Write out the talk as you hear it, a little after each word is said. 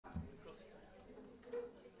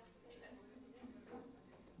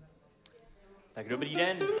Tak dobrý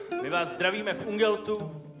den, my vás zdravíme v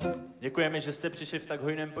Ungeltu. Děkujeme, že jste přišli v tak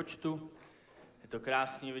hojném počtu. Je to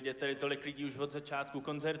krásný vidět tady tolik lidí už od začátku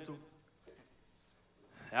koncertu.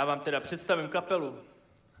 Já vám teda představím kapelu.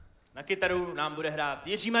 Na kytaru nám bude hrát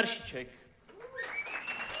Jiří Maršíček.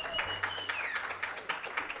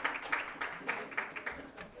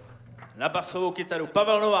 Na basovou kytaru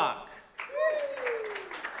Pavel Novák.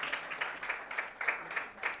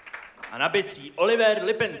 A na bicí Oliver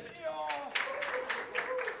Lipenský.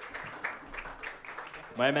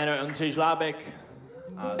 Moje jméno je OJ Zlabek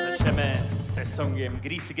a začneme se songem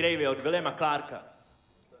Greasy Gravy od Williama Clarka.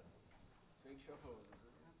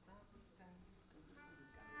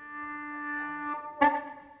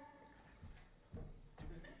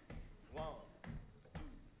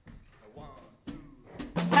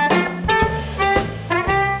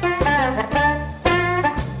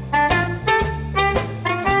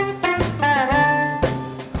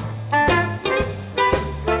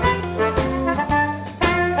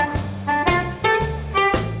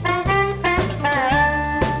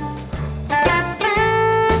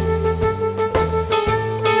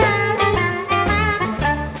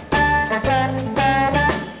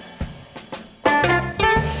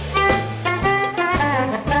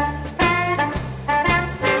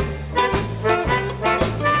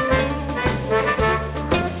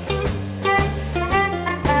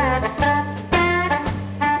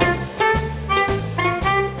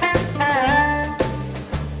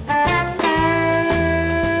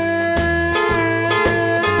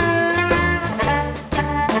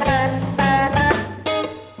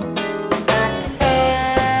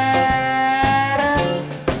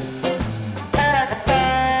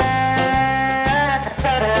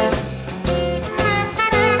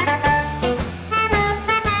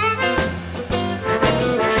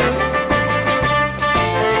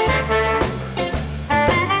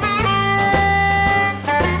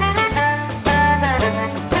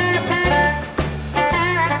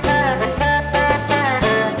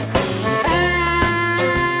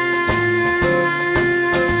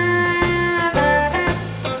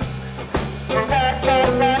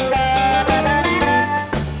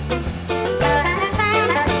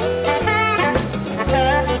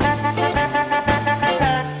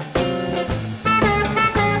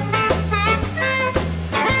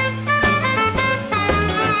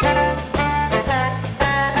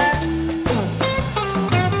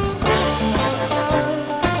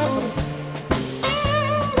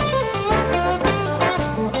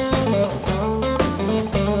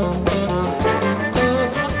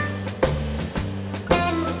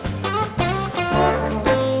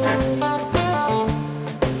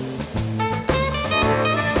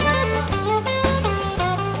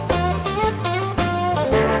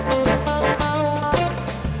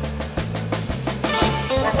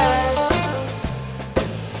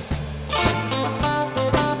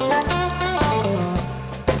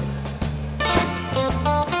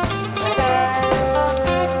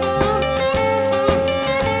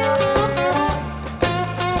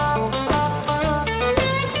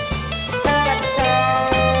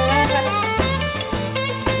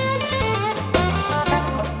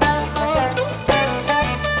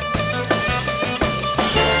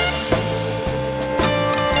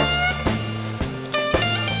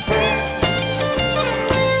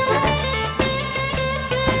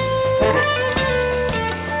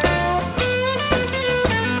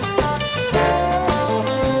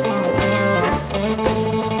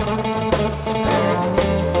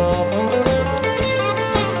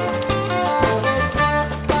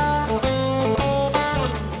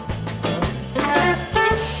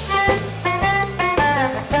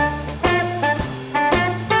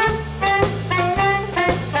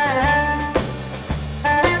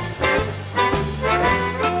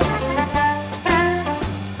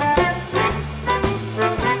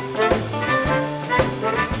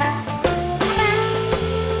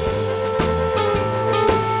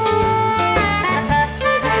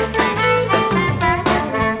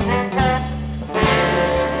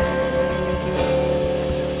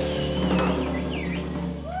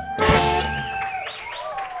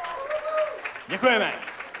 Děkujeme.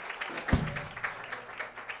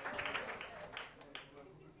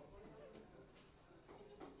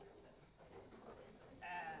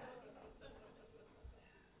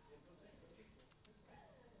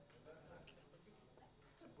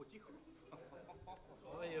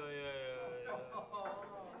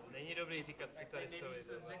 Není dobrý říkat kytaristovi.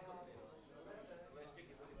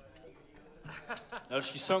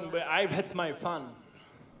 Další song bude I've Had My Fun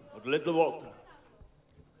od Little Walter.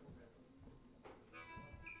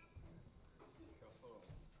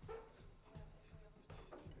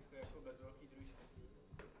 Jako bez velký družky.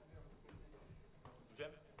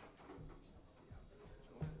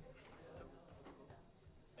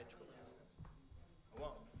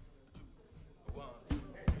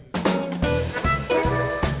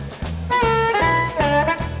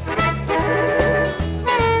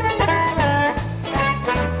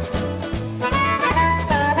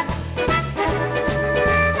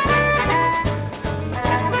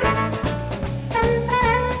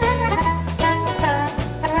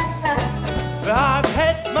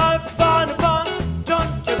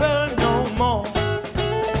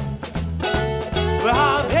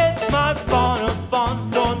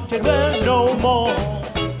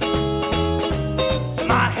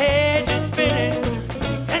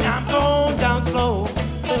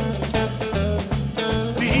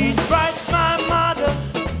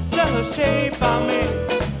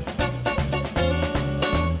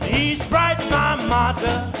 Please write my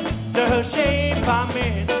mother to her shame by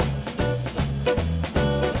me.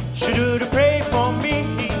 She do to pray for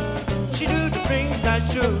me. She do the things I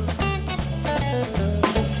should.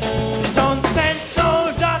 The son sent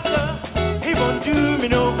no doctor. He won't do me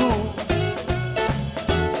no good.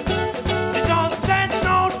 The son sent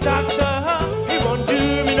no doctor. He won't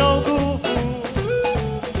do me no good.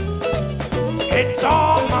 It's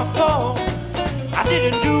all my fault. I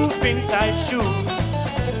didn't do things I should.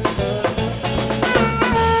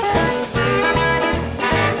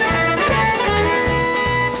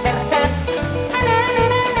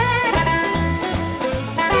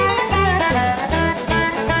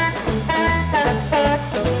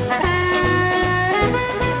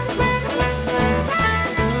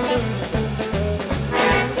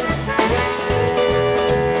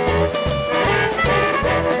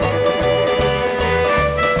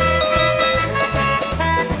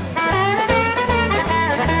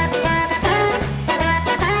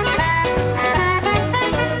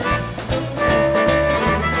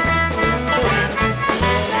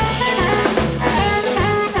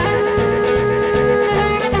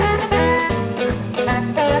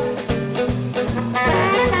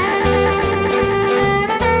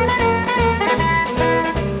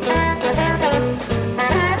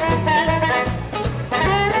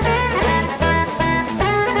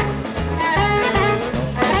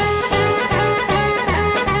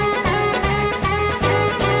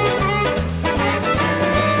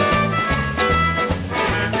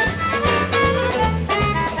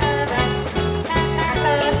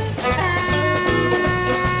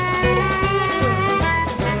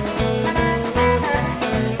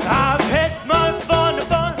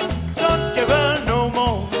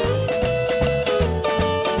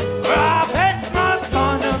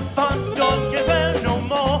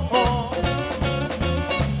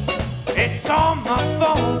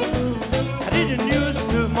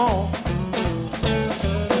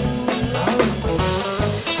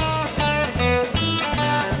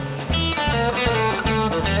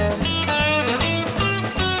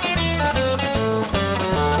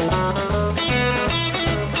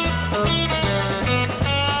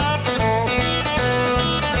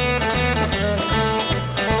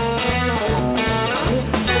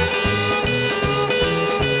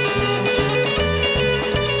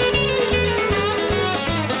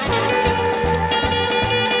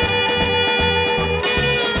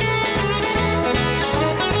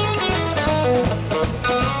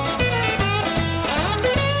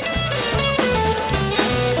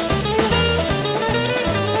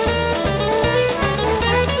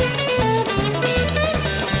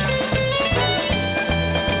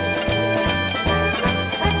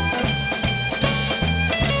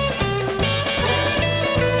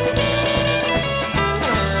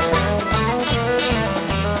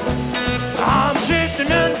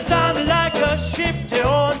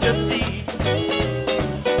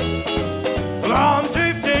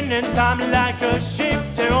 I'm like a ship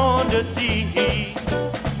on the sea.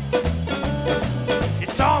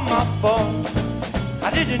 It's all my fault. I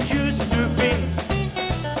didn't used to be.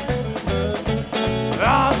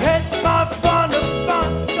 I've had my fun of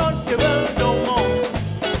fun, don't give up no more.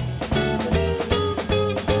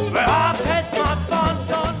 Well, I've had my fun,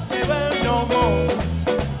 don't give up no more.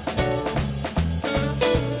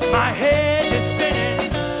 My head is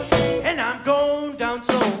spinning and I'm going down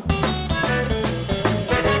slow.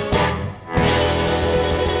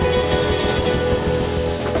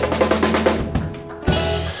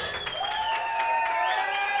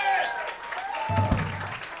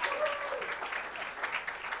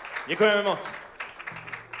 Děkujeme moc.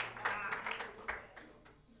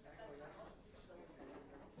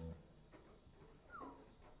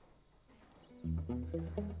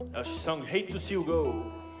 Další song Hate to See You Go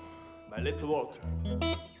by Little Walter.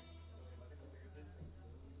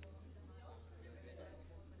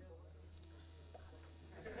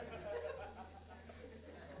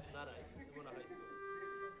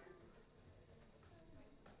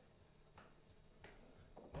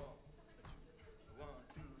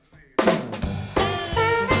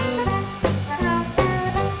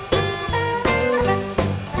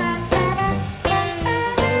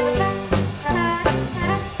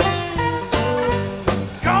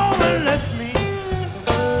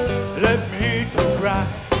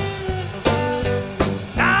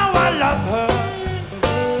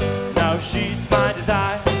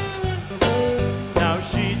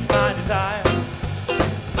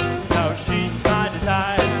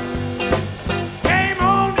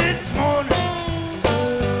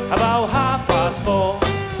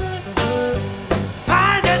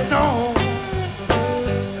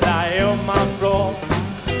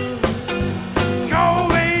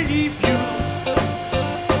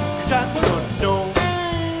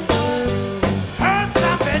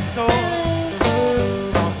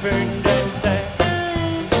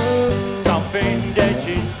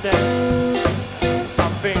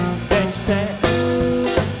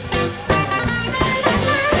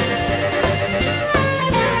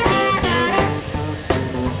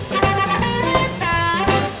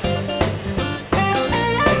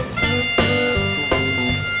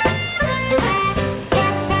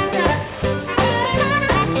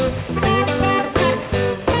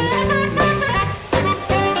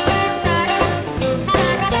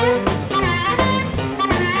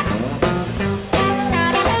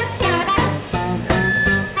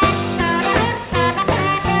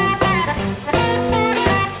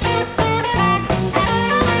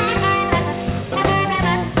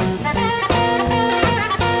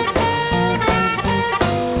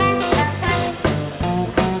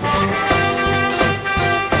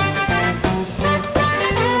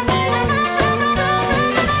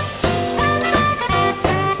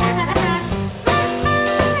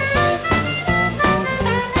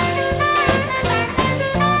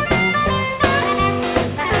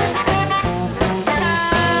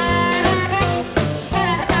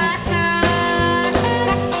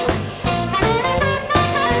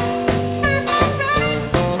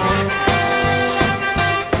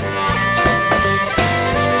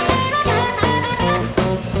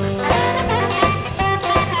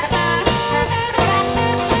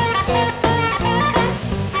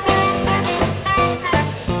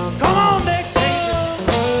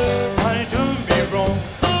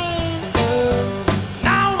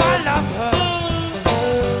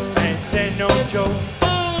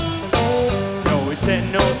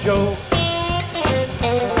 it's no joke.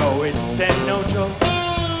 No, it's no joke.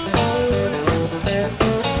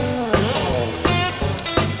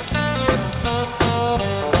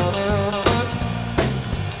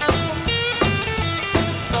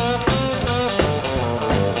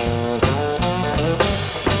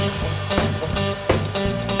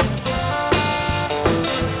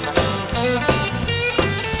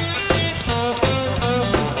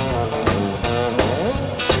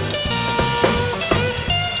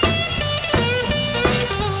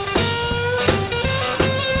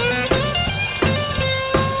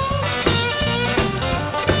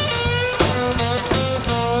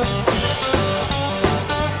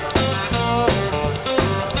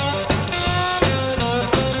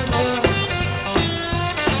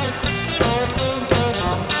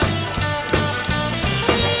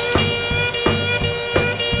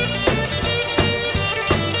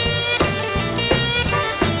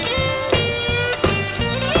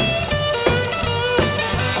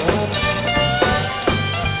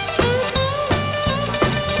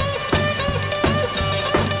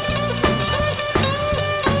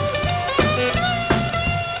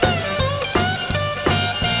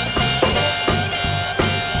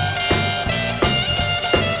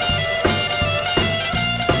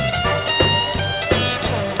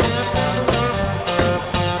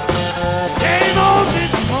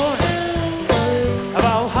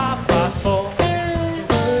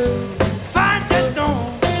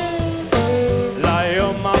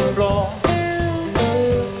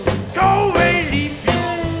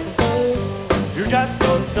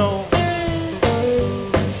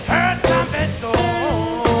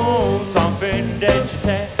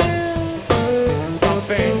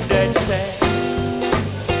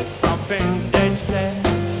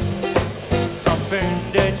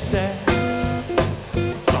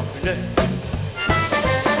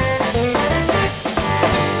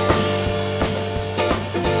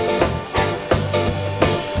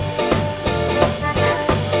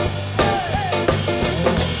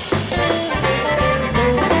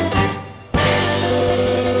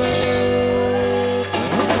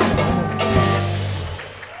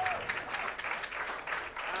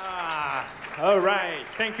 All right,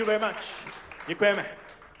 thank you very much. Děkujeme.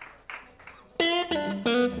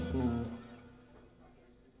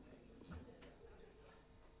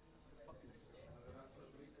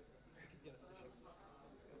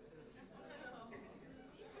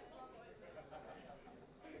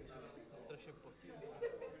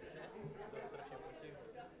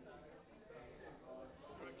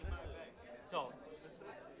 Co?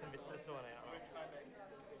 Jsem vystresovaný, ale...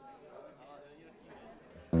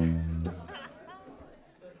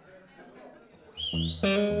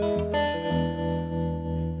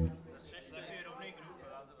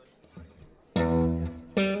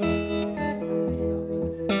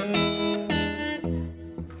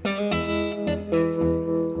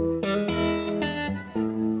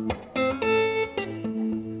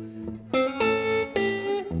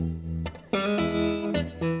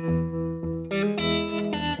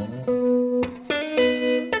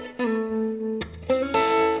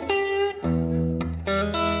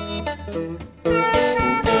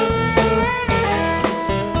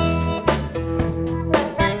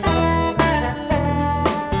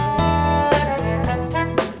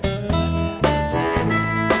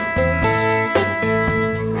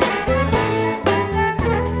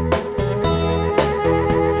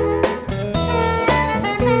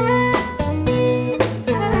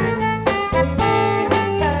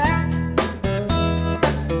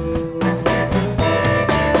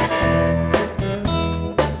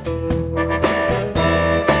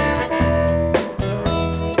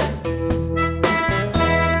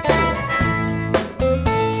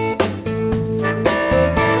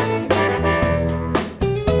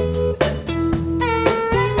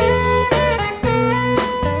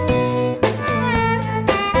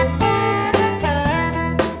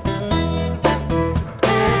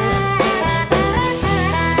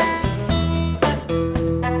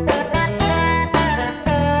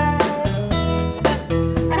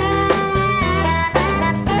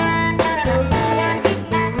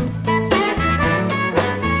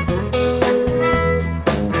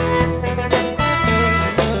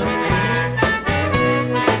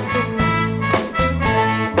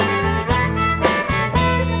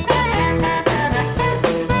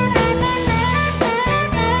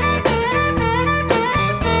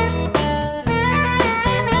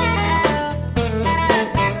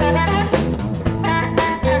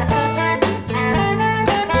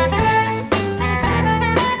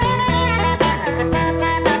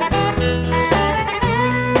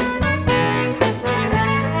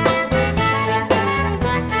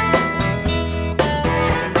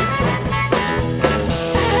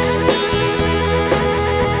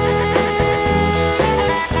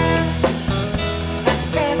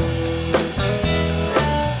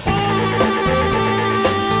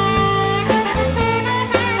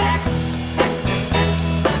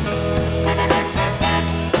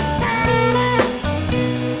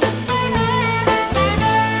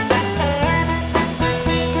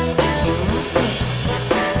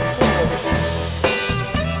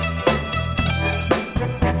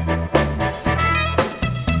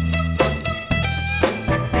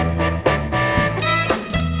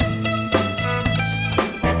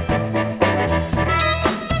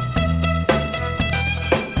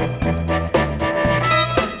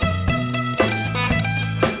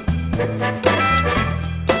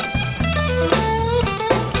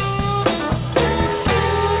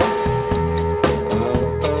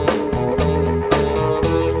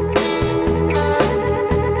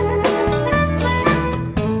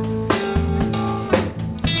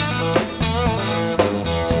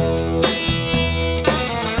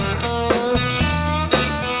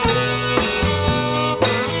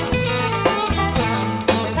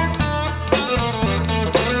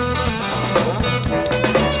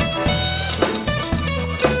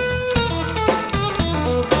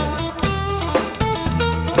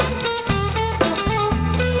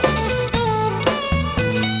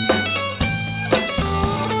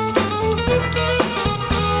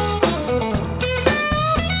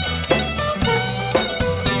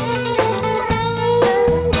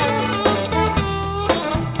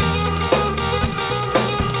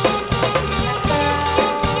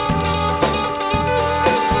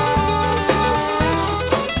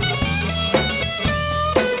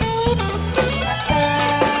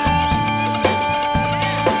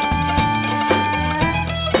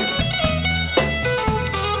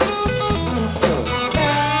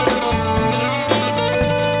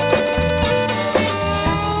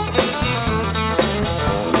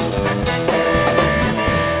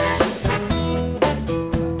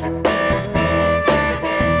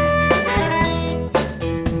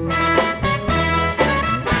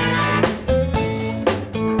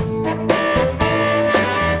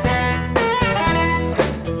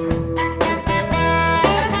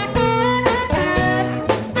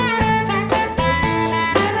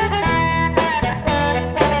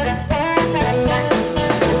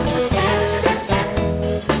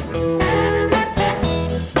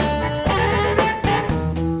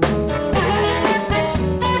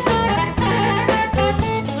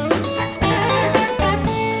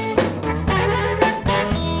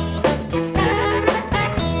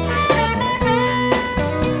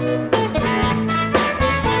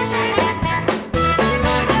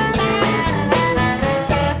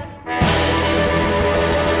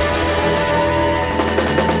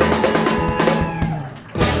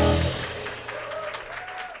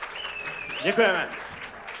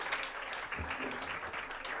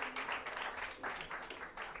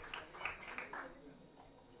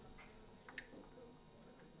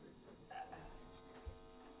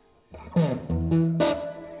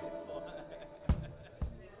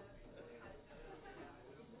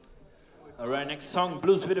 Alright, next song,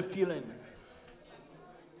 Blues with a Feeling.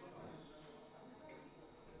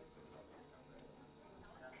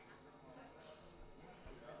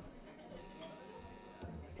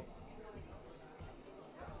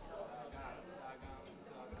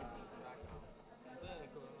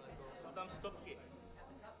 Jsou tam stopky.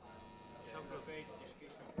 Šokl. Těžký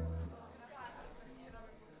šokl.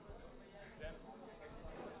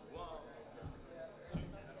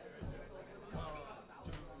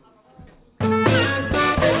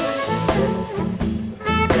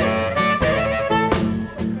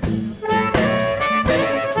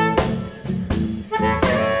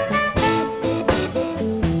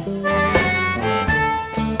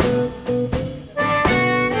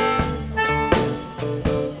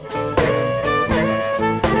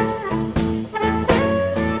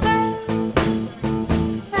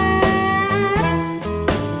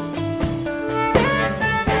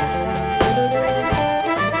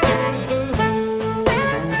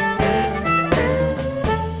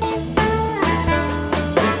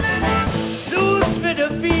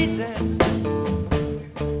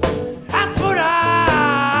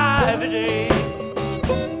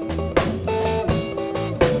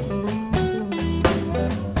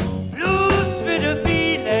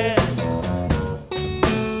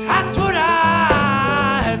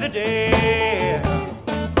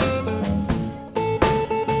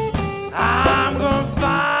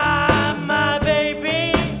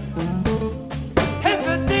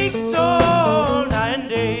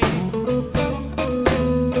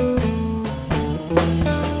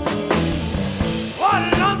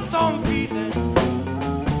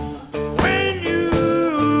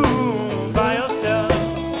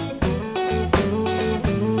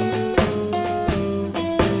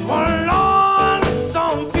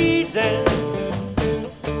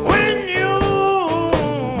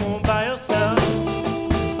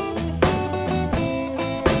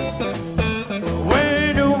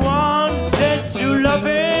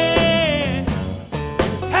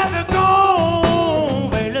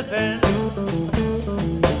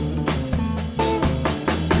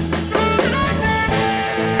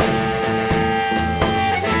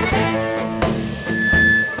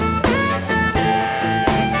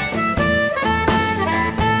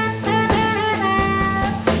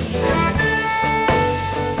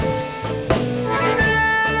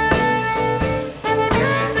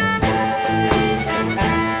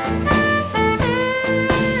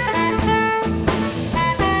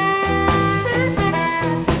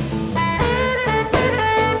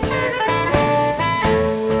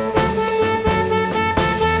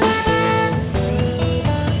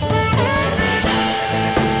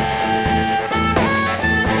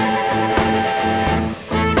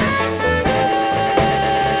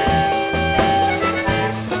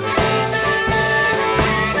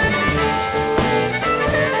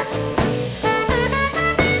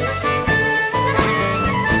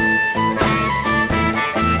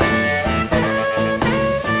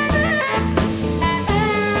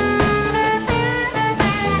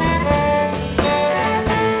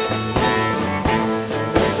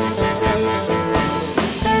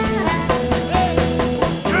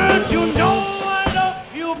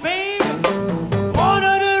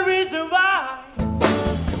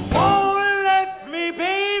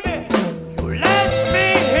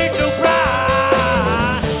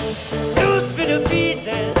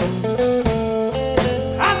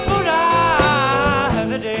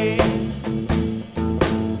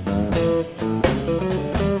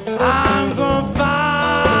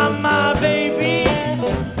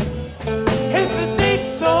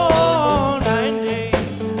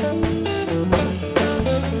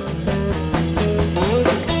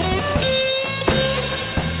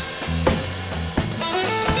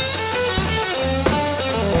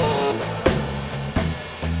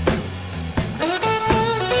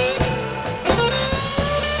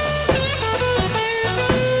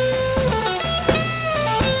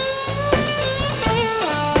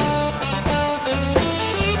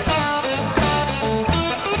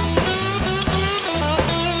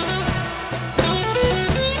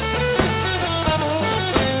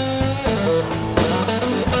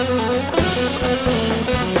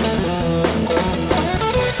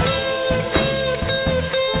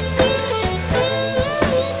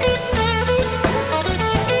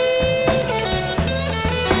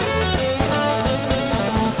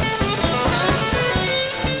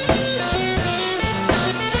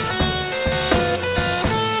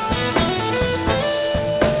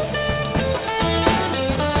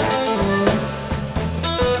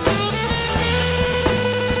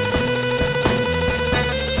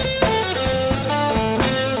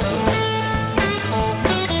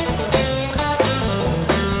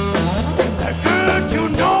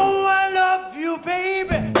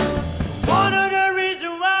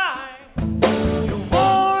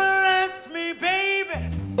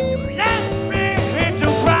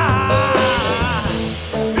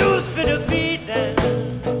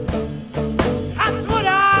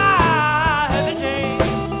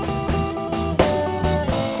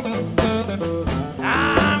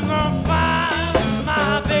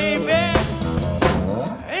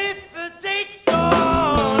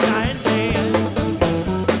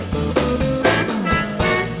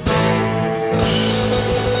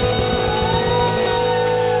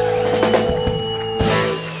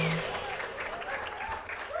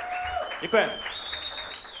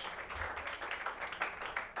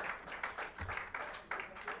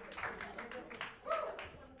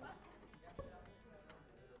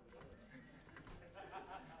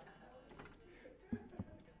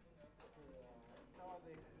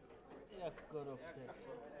 Jako dobře.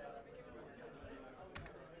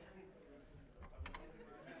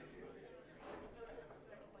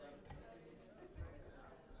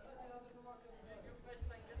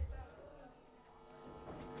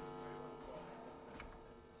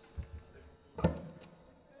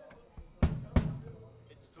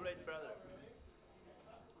 It's too late, brother.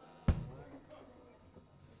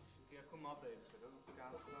 Jako má být,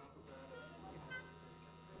 kráska,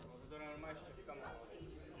 to je normálně štětkama.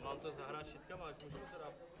 Mám to zahrát šitkama, ať můžu teda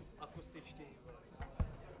akustičtěji.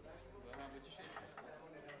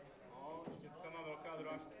 No, štětkama velká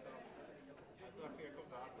druhá štětka. Je to taky jako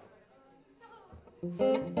vzát.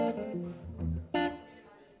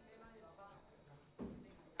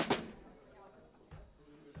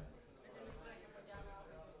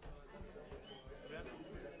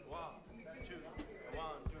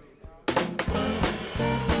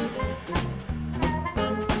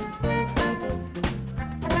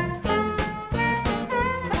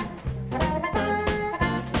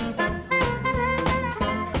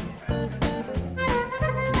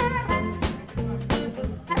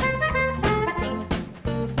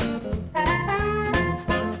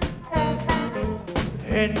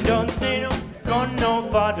 And don't they know, got no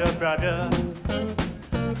father, brother.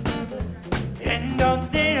 And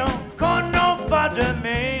don't they know, got no father,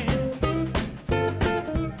 man.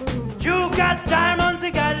 You got diamonds,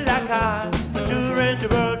 you got like us, to rent the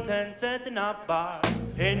world and setting up bars.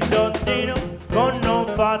 And don't they know, got no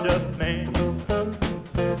father, man.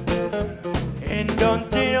 And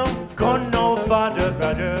don't they know, got no father,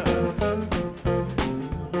 brother.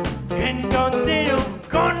 And don't they know,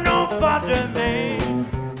 got no father, man.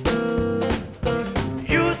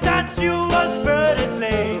 You thought you was bird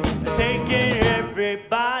slave, taking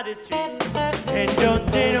everybody's cheap. And don't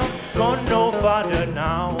they know, got no father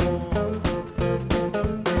now.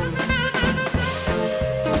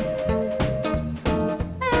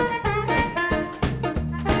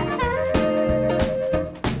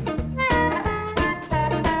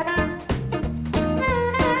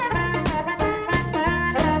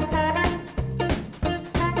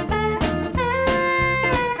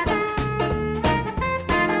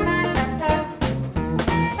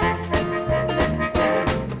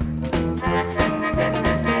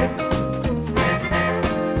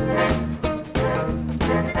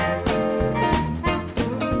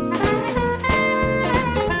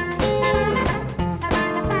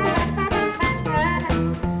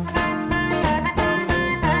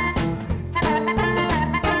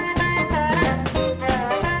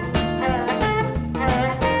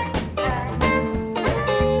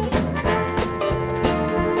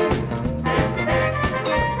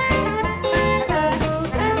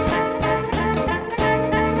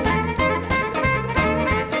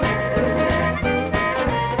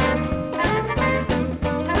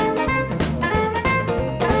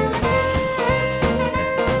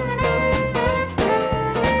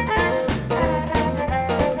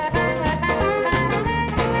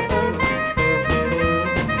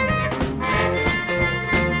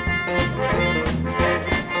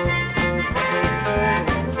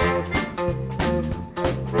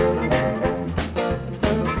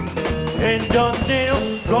 And don't they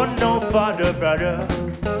know, got no father, brother.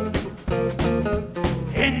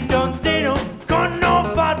 And don't they know, got no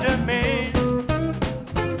father, man.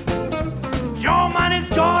 Your money's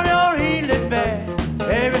gone, your heel is bad.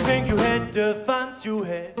 Everything you had, the funds you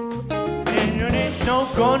had. And you ain't no,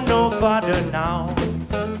 got no father now.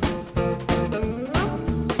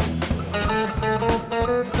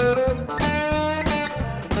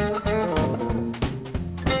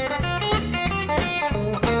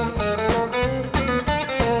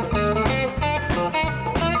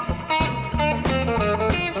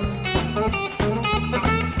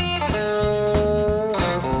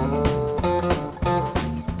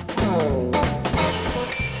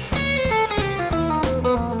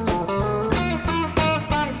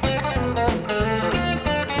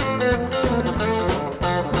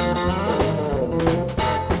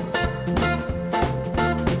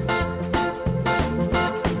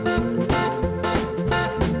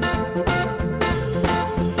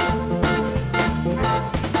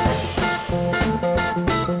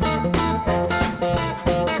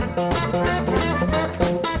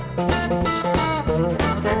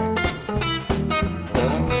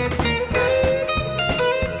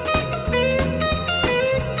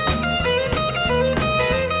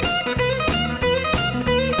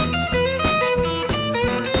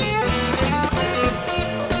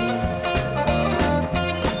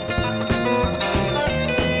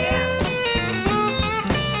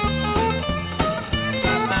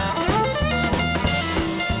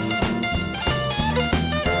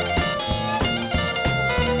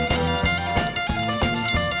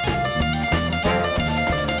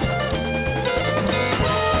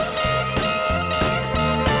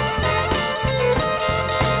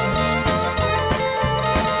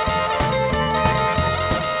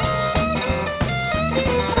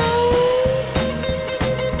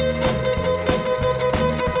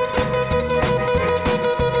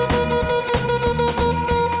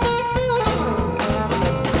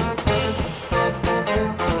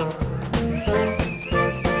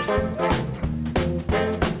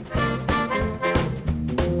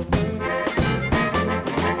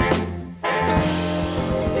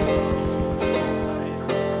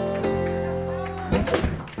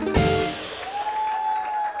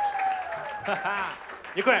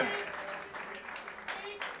 Děkujem.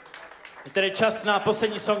 Je tady čas na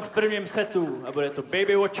poslední song v prvním setu a bude to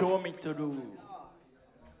Baby What You Want Me To Do.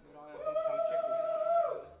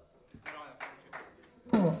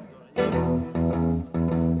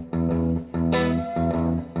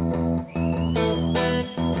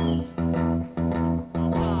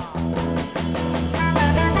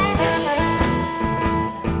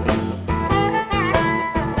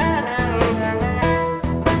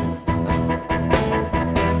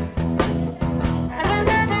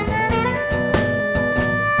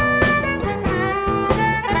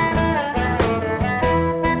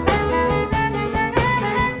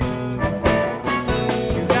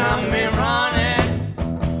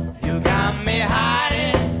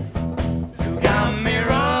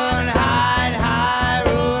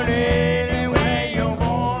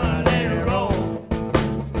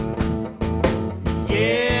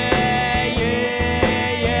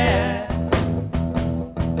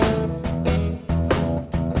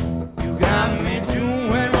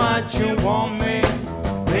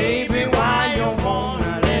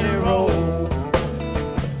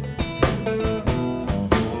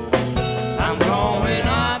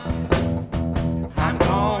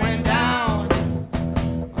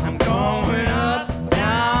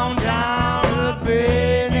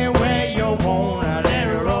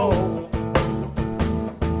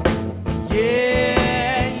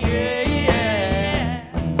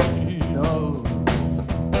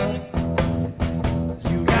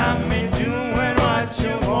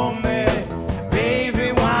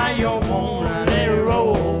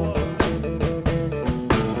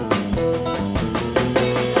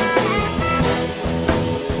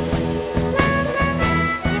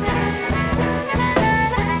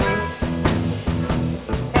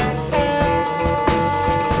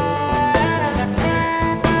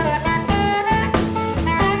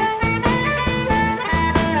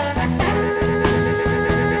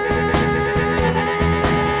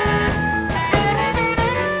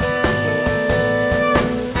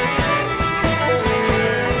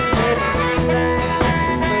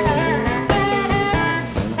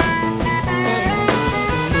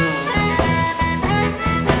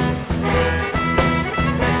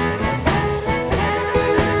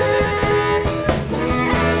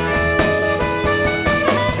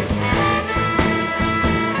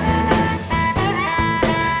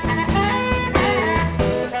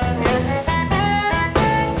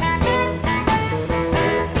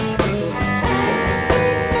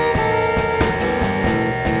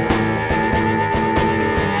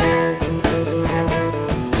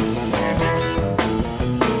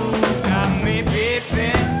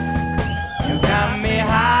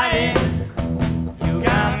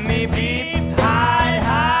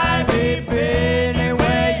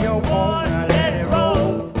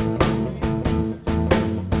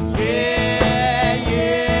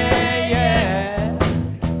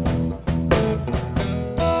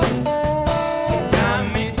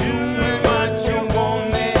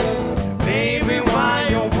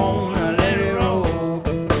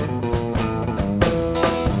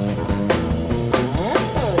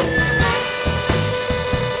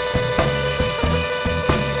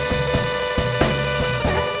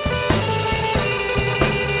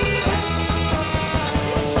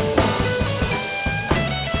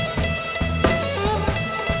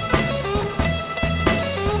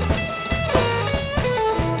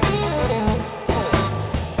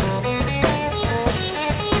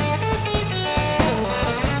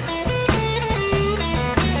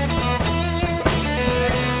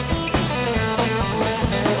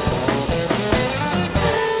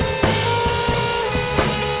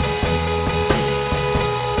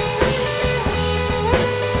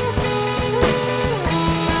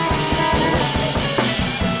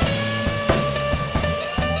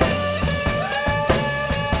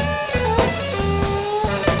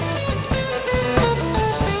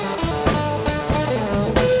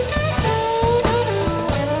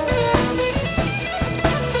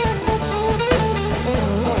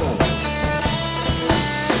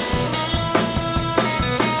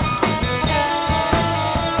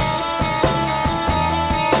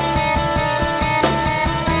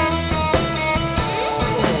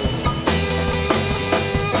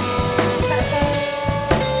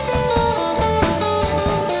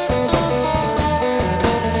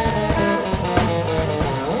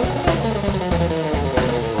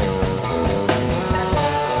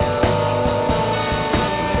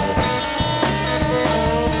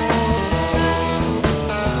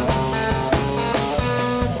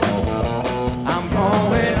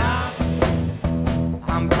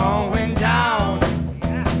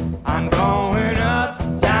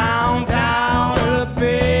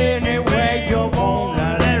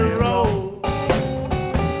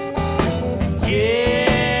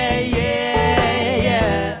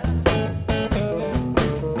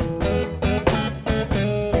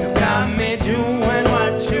 got me doing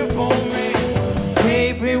what you want me.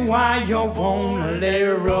 Baby, why you wanna let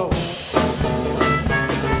it roll?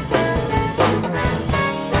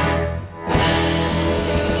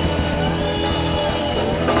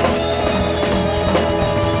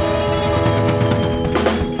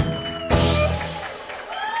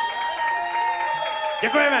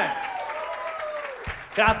 Děkujeme.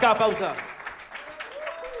 Krátká pauza.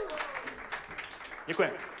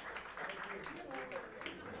 Děkujeme.